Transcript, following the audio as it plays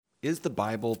Is the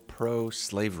Bible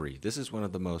pro-slavery? This is one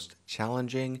of the most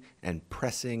challenging and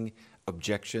pressing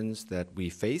objections that we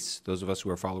face, those of us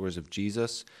who are followers of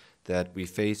Jesus, that we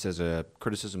face as a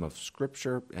criticism of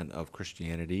Scripture and of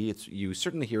Christianity. You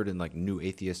certainly hear it in like new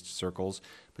atheist circles,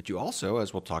 but you also,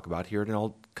 as we'll talk about, hear it in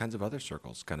all kinds of other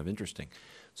circles. Kind of interesting.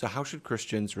 So how should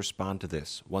Christians respond to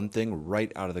this? One thing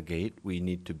right out of the gate we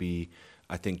need to be,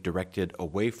 I think, directed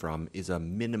away from is a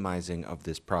minimizing of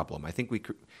this problem. I think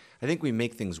we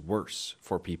make things worse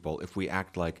for people if we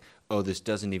act like, oh, this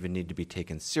doesn't even need to be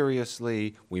taken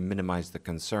seriously. We minimize the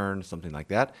concern, something like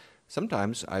that.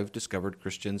 Sometimes I've discovered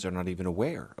Christians are not even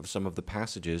aware of some of the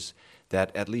passages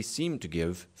that at least seem to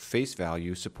give face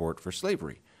value support for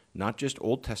slavery, not just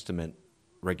Old Testament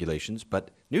regulations,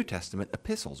 but New Testament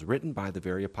epistles written by the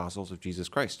very apostles of Jesus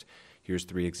Christ. Here's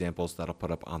 3 examples that I'll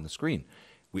put up on the screen.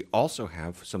 We also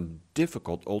have some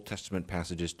difficult Old Testament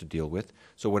passages to deal with.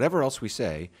 So whatever else we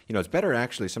say, it's better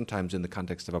actually sometimes in the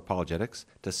context of apologetics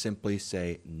to simply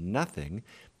say nothing,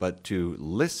 but to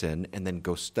listen and then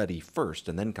go study first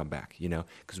and then come back,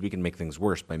 because we can make things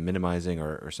worse by minimizing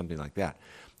or something like that.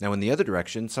 Now, in the other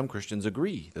direction, some Christians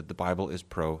agree that the Bible is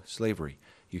pro-slavery.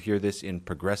 You hear this in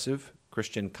progressive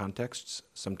Christian contexts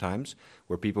sometimes,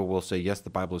 where people will say, yes, the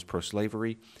Bible is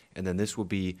pro-slavery, and then this will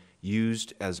be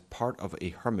used as part of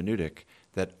a hermeneutic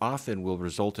that often will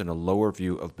result in a lower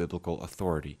view of biblical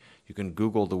authority. You can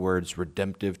Google the words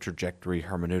redemptive trajectory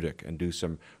hermeneutic and do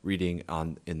some reading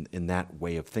in that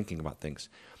way of thinking about things.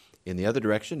 In the other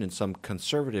direction, in some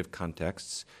conservative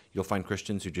contexts, you'll find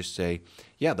Christians who just say,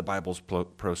 yeah, the Bible's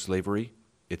pro-slavery,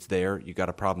 it's there, you got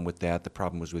a problem with that, the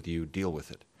problem was with you, deal with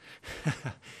it.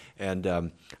 And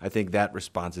I think that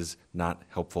response is not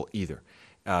helpful either,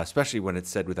 especially when it's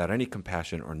said without any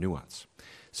compassion or nuance.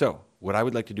 So what I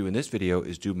would like to do in this video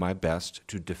is do my best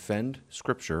to defend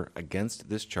Scripture against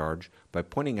this charge by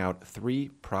pointing out 3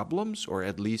 problems, or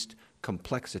at least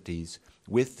complexities,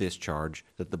 with this charge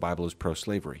that the Bible is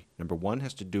pro-slavery. Number 1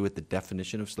 has to do with the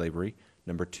definition of slavery.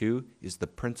 Number 2 is the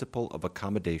principle of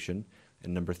accommodation.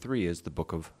 And number 3 is the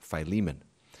book of Philemon.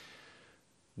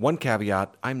 One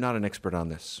caveat, I'm not an expert on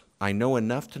this. I know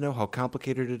enough to know how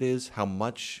complicated it is, how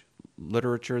much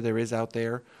literature there is out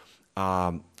there.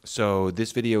 So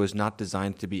this video is not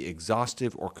designed to be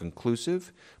exhaustive or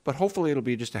conclusive, but hopefully it'll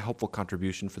be just a helpful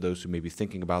contribution for those who may be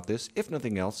thinking about this. If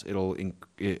nothing else, it'll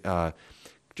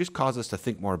just cause us to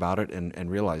think more about it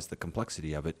and realize the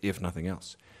complexity of it, if nothing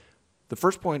else. The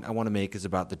first point I want to make is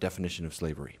about the definition of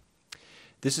slavery.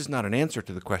 This is not an answer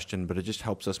to the question, but it just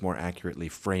helps us more accurately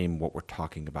frame what we're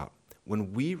talking about.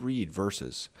 When we read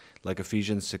verses like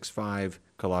Ephesians 6:5,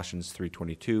 Colossians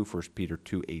 3:22, 1 Peter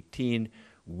 2:18,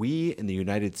 we in the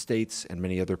United States and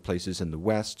many other places in the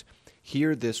West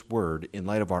hear this word in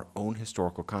light of our own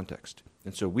historical context.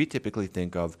 And so we typically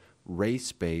think of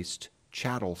race-based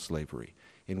chattel slavery,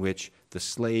 in which the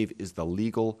slave is the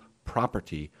legal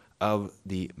property of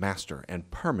the master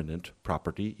and permanent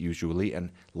property, usually,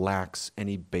 and lacks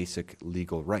any basic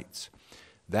legal rights.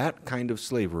 That kind of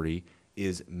slavery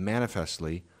is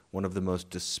manifestly one of the most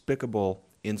despicable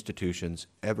institutions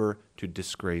ever to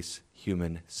disgrace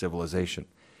human civilization.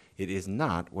 It is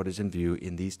not what is in view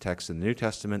in these texts in the New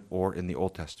Testament or in the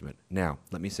Old Testament. Now,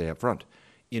 let me say up front,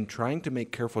 in trying to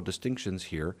make careful distinctions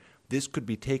here, this could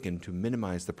be taken to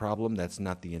minimize the problem. That's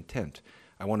not the intent.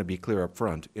 I want to be clear up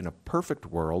front. In a perfect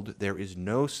world, there is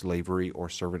no slavery or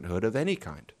servanthood of any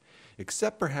kind,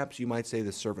 except perhaps you might say the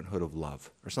servanthood of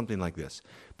love or something like this.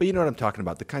 But you know what I'm talking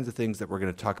about, the kinds of things that we're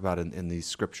going to talk about in these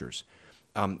scriptures.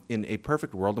 In a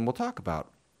perfect world, and we'll talk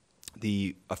about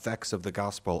the effects of the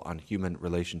gospel on human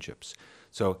relationships.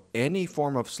 So any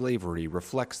form of slavery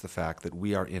reflects the fact that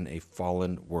we are in a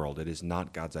fallen world. It is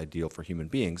not God's ideal for human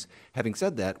beings. Having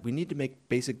said that, we need to make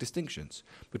basic distinctions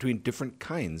between different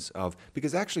kinds of,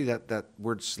 because actually that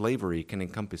word slavery can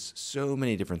encompass so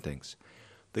many different things.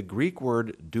 The Greek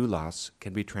word doulos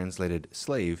can be translated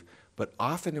slave, but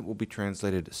often it will be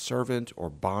translated servant or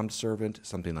bondservant,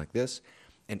 something like this.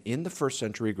 And in the first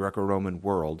century Greco-Roman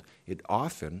world, it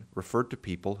often referred to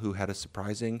people who had a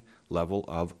surprising level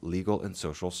of legal and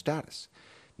social status.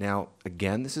 Now,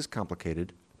 again, this is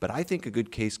complicated, but I think a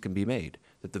good case can be made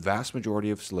that the vast majority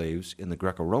of slaves in the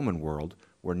Greco-Roman world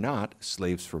were not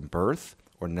slaves from birth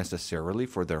or necessarily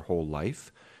for their whole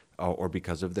life or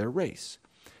because of their race.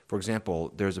 For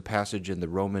example, there's a passage in the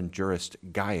Roman jurist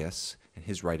Gaius and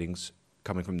his writings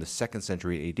coming from the 2nd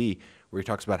century AD, where he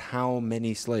talks about how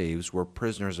many slaves were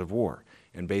prisoners of war.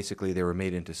 And basically they were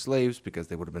made into slaves because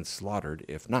they would have been slaughtered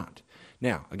if not.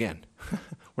 Now, again,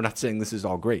 we're not saying this is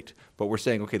all great, but we're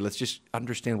saying, okay, let's just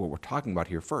understand what we're talking about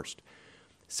here first.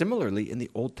 Similarly, in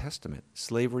the Old Testament,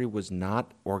 slavery was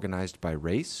not organized by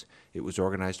race. It was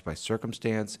organized by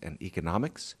circumstance and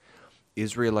economics.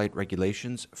 Israelite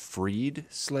regulations freed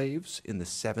slaves in the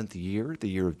 7th year, the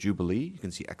year of Jubilee. You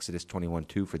can see Exodus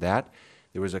 21:2 for that.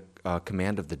 There was a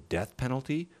command of the death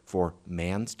penalty for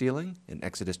man-stealing in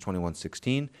Exodus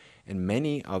 21:16, and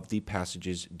many of the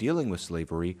passages dealing with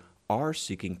slavery are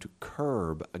seeking to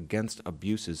curb against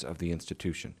abuses of the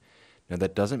institution. Now,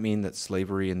 that doesn't mean that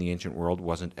slavery in the ancient world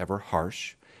wasn't ever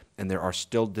harsh, and there are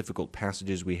still difficult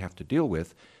passages we have to deal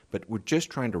with, but we're just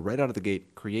trying to, right out of the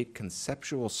gate, create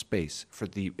conceptual space for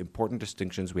the important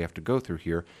distinctions we have to go through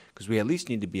here, because we at least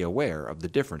need to be aware of the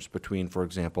difference between, for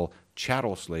example,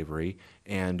 chattel slavery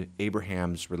and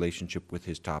Abraham's relationship with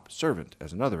his top servant,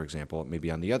 as another example,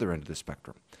 maybe on the other end of the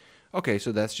spectrum. Okay,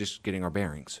 so that's just getting our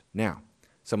bearings. Now,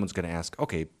 someone's going to ask,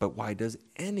 okay, but why does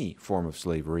any form of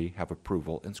slavery have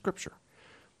approval in Scripture?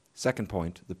 Second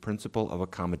point, the principle of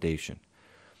accommodation.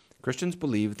 Christians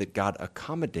believe that God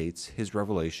accommodates his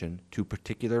revelation to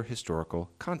particular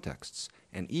historical contexts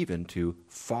and even to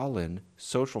fallen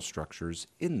social structures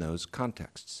in those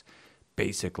contexts.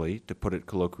 Basically, to put it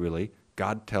colloquially,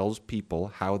 God tells people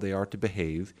how they are to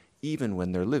behave even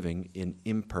when they're living in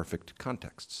imperfect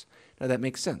contexts. Now, that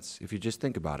makes sense if you just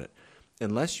think about it.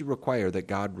 Unless you require that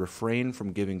God refrain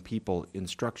from giving people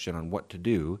instruction on what to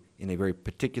do in a very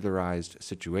particularized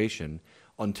situation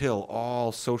until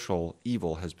all social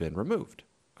evil has been removed,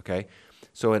 okay?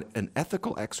 So an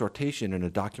ethical exhortation in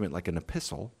a document like an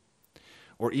epistle,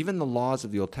 or even the laws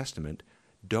of the Old Testament,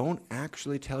 don't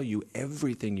actually tell you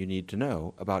everything you need to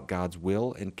know about God's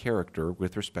will and character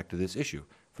with respect to this issue.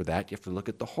 For that, you have to look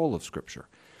at the whole of Scripture.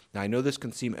 Now, I know this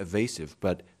can seem evasive,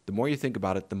 but the more you think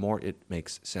about it, the more it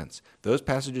makes sense. Those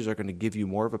passages are going to give you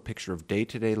more of a picture of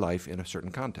day-to-day life in a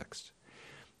certain context.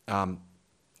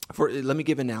 Let me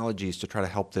give analogies to try to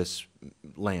help this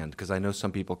land, because I know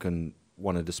some people can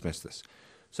want to dismiss this.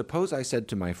 Suppose I said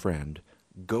to my friend,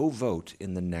 go vote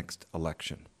in the next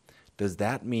election. Does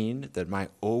that mean that my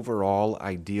overall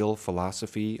ideal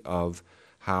philosophy of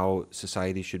how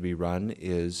society should be run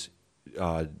is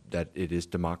that it is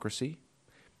democracy?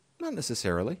 Not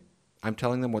necessarily. I'm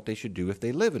telling them what they should do if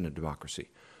they live in a democracy.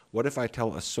 What if I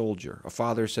tell a soldier, a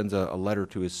father sends a letter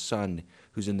to his son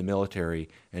who's in the military,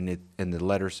 and the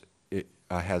letter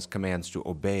has commands to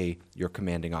obey your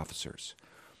commanding officers?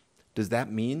 Does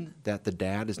that mean that the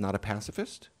dad is not a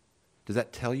pacifist? Does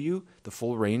that tell you the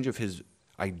full range of his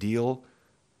ideal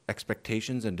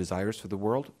expectations and desires for the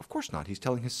world? Of course not. He's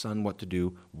telling his son what to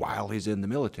do while he's in the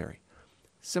military.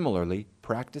 Similarly,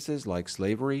 practices like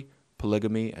slavery,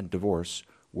 polygamy, and divorce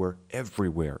were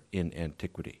everywhere in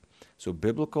antiquity. So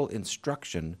biblical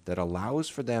instruction that allows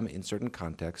for them in certain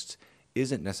contexts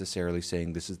isn't necessarily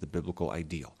saying this is the biblical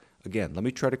ideal. Again, let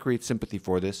me try to create sympathy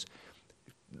for this.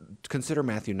 Consider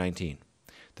Matthew 19.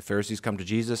 The Pharisees come to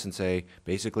Jesus and say,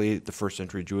 basically, the first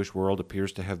century Jewish world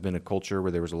appears to have been a culture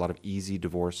where there was a lot of easy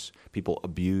divorce. People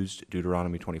abused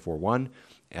Deuteronomy 24:1,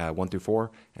 1 through 4,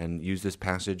 and used this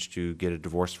passage to get a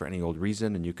divorce for any old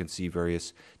reason. And you can see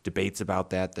various debates about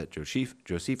that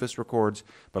Josephus records.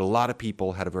 But a lot of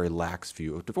people had a very lax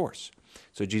view of divorce.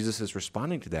 So Jesus is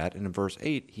responding to that, and in verse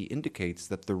 8, he indicates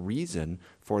that the reason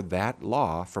for that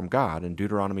law from God in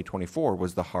Deuteronomy 24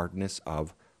 was the hardness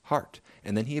of heart.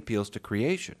 And then he appeals to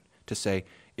creation to say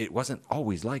it wasn't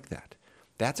always like that.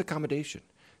 That's accommodation.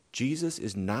 Jesus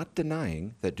is not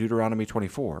denying that Deuteronomy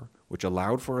 24, which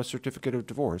allowed for a certificate of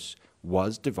divorce,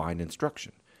 was divine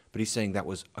instruction. But he's saying that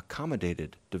was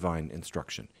accommodated divine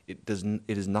instruction. It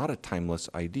is not a timeless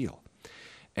ideal.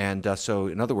 And so,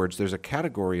 in other words, there's a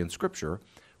category in Scripture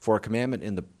for a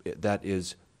commandment that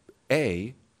is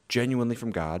A, genuinely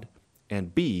from God,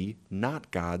 and B,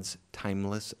 not God's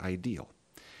timeless ideal.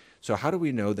 So how do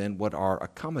we know then what are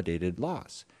accommodated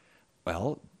laws?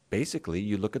 Well, basically,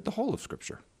 you look at the whole of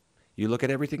Scripture. You look at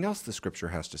everything else the Scripture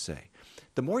has to say.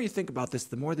 The more you think about this,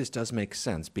 the more this does make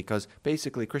sense, because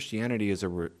basically Christianity is a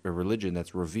religion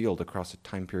that's revealed across a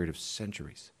time period of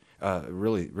centuries,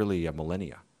 really a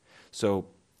millennia. So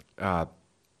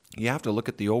you have to look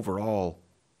at the overall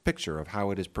picture of how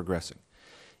it is progressing.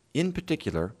 In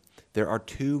particular, there are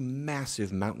two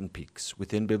massive mountain peaks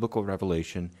within biblical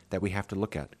revelation that we have to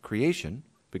look at. Creation,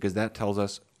 because that tells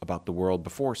us about the world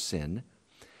before sin,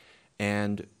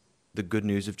 and the good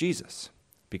news of Jesus,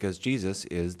 because Jesus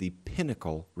is the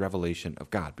pinnacle revelation of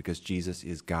God, because Jesus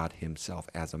is God himself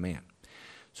as a man.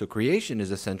 So creation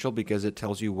is essential because it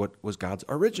tells you what was God's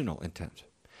original intent.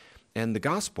 And the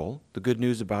gospel, the good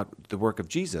news about the work of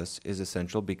Jesus, is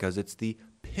essential because it's the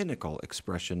pinnacle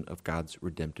expression of God's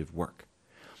redemptive work.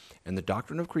 And the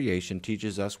doctrine of creation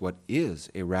teaches us what is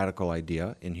a radical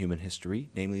idea in human history,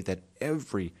 namely that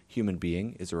every human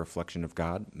being is a reflection of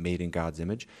God, made in God's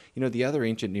image. You know, the other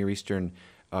ancient Near Eastern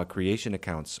creation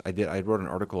accounts, I wrote an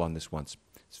article on this once.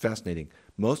 It's fascinating.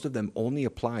 Most of them only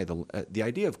apply the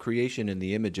idea of creation in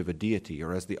the image of a deity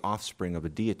or as the offspring of a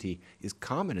deity is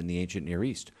common in the ancient Near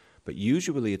East, but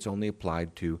usually it's only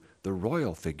applied to the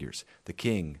royal figures. The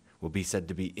king will be said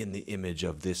to be in the image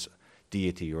of this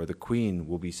deity, or the queen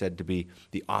will be said to be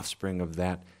the offspring of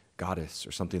that goddess,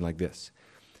 or something like this.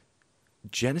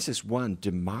 Genesis 1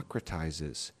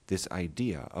 democratizes this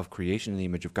idea of creation in the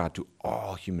image of God to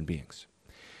all human beings.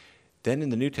 Then in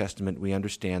the New Testament, we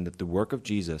understand that the work of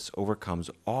Jesus overcomes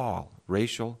all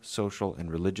racial, social, and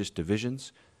religious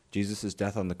divisions. Jesus'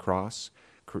 death on the cross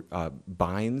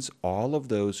binds all of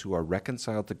those who are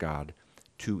reconciled to God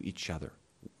to each other.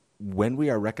 When we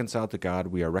are reconciled to God,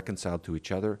 we are reconciled to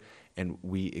each other, and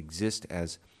we exist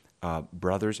as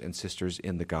brothers and sisters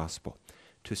in the gospel.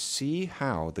 To see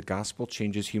how the gospel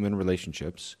changes human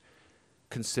relationships,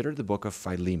 consider the book of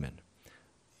Philemon.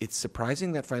 It's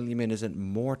surprising that Philemon isn't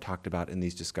more talked about in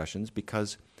these discussions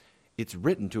because it's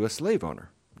written to a slave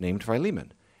owner named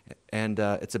Philemon, and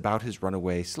it's about his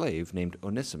runaway slave named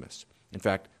Onesimus. In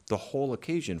fact, the whole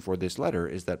occasion for this letter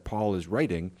is that Paul is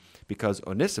writing because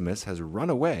Onesimus has run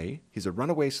away, he's a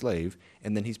runaway slave,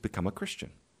 and then he's become a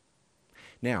Christian.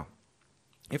 Now,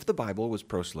 if the Bible was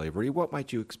pro-slavery, what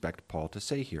might you expect Paul to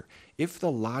say here? If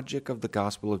the logic of the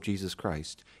gospel of Jesus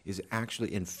Christ is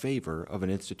actually in favor of an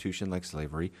institution like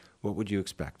slavery, what would you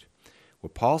expect?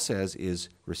 What Paul says is,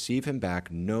 receive him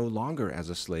back no longer as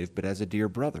a slave, but as a dear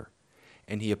brother.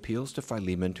 And he appeals to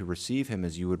Philemon to receive him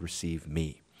as you would receive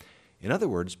me. In other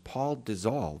words, Paul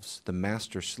dissolves the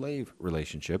master-slave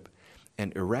relationship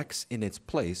and erects in its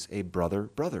place a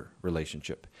brother-brother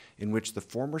relationship, in which the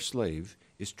former slave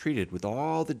is treated with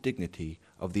all the dignity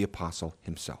of the apostle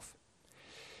himself.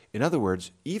 In other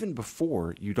words, even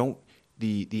before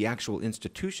the actual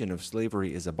institution of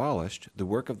slavery is abolished, the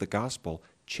work of the gospel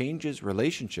changes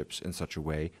relationships in such a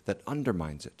way that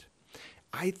undermines it.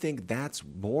 I think that's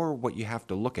more what you have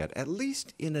to look at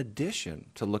least in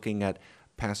addition to looking at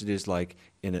passages like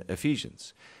in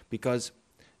Ephesians, because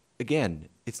again,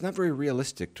 it's not very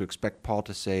realistic to expect Paul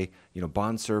to say,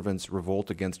 bondservants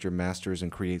revolt against your masters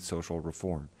and create social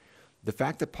reform. The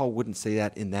fact that Paul wouldn't say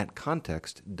that in that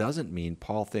context doesn't mean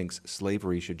Paul thinks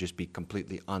slavery should just be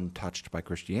completely untouched by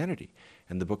Christianity.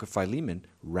 And the book of Philemon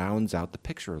rounds out the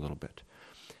picture a little bit.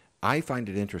 I find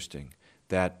it interesting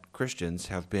that Christians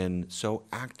have been so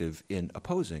active in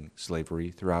opposing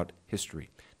slavery throughout history.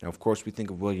 Now, of course, we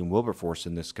think of William Wilberforce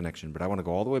in this connection, but I want to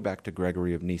go all the way back to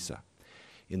Gregory of Nyssa.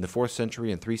 In the 4th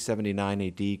century, in 379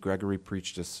 A.D., Gregory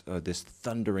preached this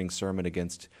thundering sermon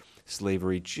against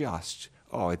slavery.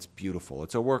 It's beautiful.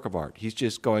 It's a work of art. He's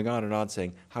just going on and on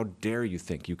saying, how dare you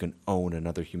think you can own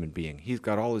another human being? He's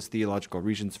got all his theological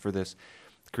reasons for this,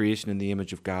 creation in the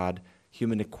image of God,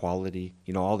 human equality,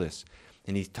 all this.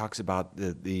 And he talks about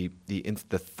the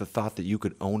thought that you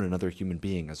could own another human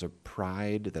being as a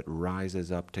pride that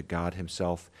rises up to God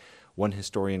himself. One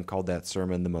historian called that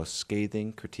sermon the most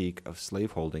scathing critique of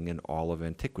slaveholding in all of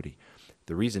antiquity.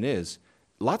 The reason is,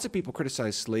 lots of people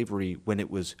criticize slavery when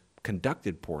it was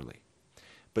conducted poorly.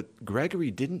 But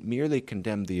Gregory didn't merely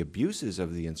condemn the abuses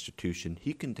of the institution,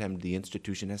 he condemned the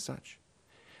institution as such.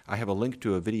 I have a link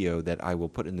to a video that I will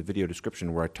put in the video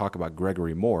description where I talk about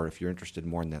Gregory more if you're interested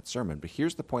more in that sermon. But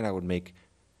here's the point I would make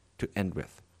to end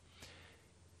with.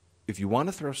 If you want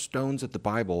to throw stones at the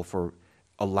Bible for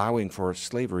allowing for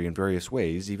slavery in various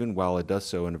ways, even while it does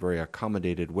so in a very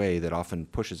accommodated way that often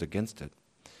pushes against it,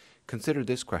 consider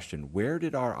this question: where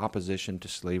did our opposition to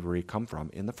slavery come from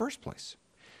in the first place?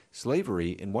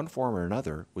 Slavery, in one form or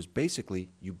another, was basically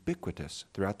ubiquitous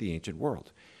throughout the ancient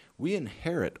world. We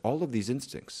inherit all of these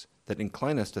instincts that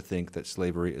incline us to think that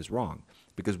slavery is wrong,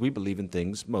 because we believe in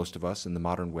things, most of us in the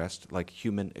modern West, like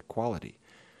human equality.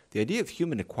 The idea of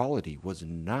human equality was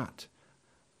not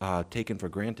taken for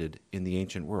granted in the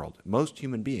ancient world. Most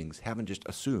human beings haven't just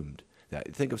assumed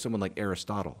that. Think of someone like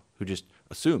Aristotle, who just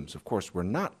assumes, of course, we're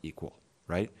not equal,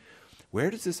 right?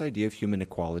 Where does this idea of human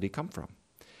equality come from?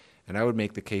 And I would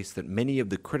make the case that many of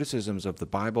the criticisms of the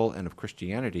Bible and of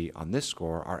Christianity on this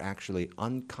score are actually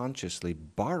unconsciously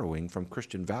borrowing from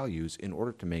Christian values in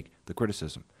order to make the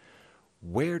criticism.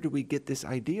 Where do we get this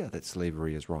idea that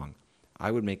slavery is wrong?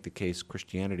 I would make the case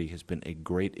Christianity has been a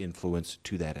great influence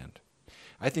to that end.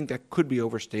 I think that could be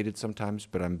overstated sometimes,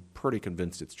 but I'm pretty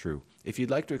convinced it's true. If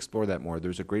you'd like to explore that more,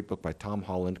 there's a great book by Tom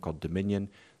Holland called Dominion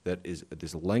that is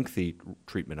this lengthy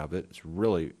treatment of it. It's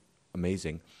really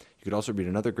amazing. You could also read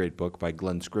another great book by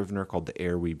Glenn Scrivener called The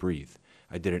Air We Breathe.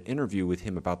 I did an interview with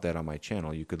him about that on my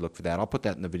channel. You could look for that. I'll put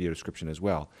that in the video description as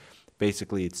well.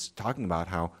 Basically, it's talking about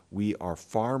how we are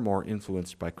far more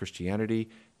influenced by Christianity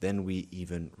than we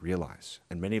even realize.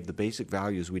 And many of the basic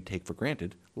values we take for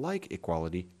granted, like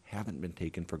equality, haven't been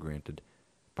taken for granted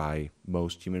by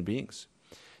most human beings.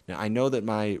 Now, I know that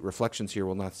my reflections here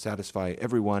will not satisfy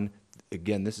everyone.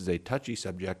 Again, this is a touchy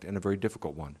subject and a very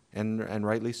difficult one, and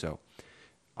rightly so.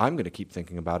 I'm going to keep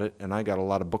thinking about it, and I got a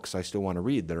lot of books I still want to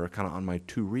read that are kind of on my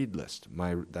to-read list.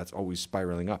 That's always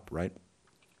spiraling up, right?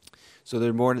 So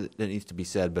there's more that needs to be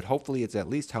said, but hopefully it's at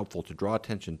least helpful to draw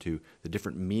attention to the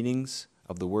different meanings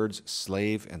of the words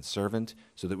slave and servant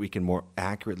so that we can more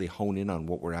accurately hone in on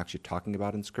what we're actually talking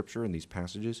about in Scripture in these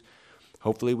passages.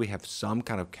 Hopefully we have some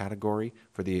kind of category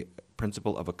for the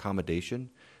principle of accommodation.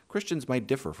 Christians might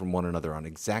differ from one another on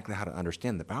exactly how to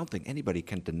understand that, but I don't think anybody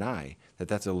can deny that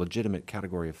that's a legitimate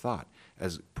category of thought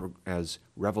as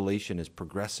revelation is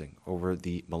progressing over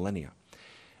the millennia.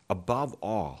 Above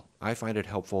all, I find it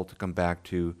helpful to come back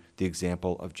to the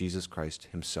example of Jesus Christ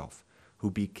himself,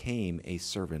 who became a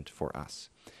servant for us.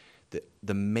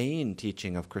 The main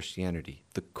teaching of Christianity,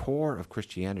 the core of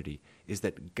Christianity, is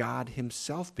that God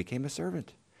himself became a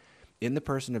servant. In the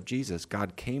person of Jesus,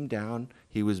 God came down.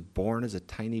 He was born as a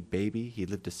tiny baby. He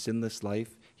lived a sinless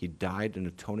life. He died an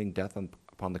atoning death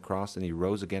upon the cross, and he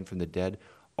rose again from the dead,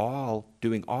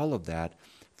 doing all of that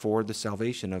for the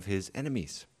salvation of his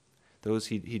enemies, those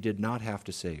he did not have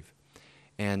to save.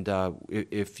 And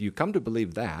if you come to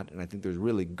believe that, and I think there's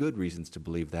really good reasons to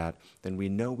believe that, then we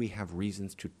know we have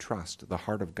reasons to trust the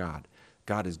heart of God.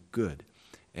 God is good.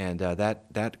 And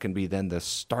that can be then the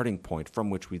starting point from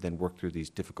which we then work through these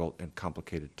difficult and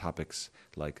complicated topics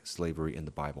like slavery in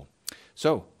the Bible.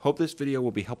 So, hope this video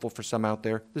will be helpful for some out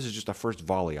there. This is just a first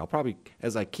volley. I'll probably,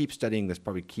 as I keep studying this,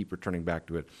 probably keep returning back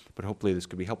to it. But hopefully this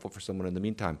could be helpful for someone in the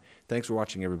meantime. Thanks for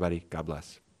watching, everybody. God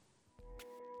bless.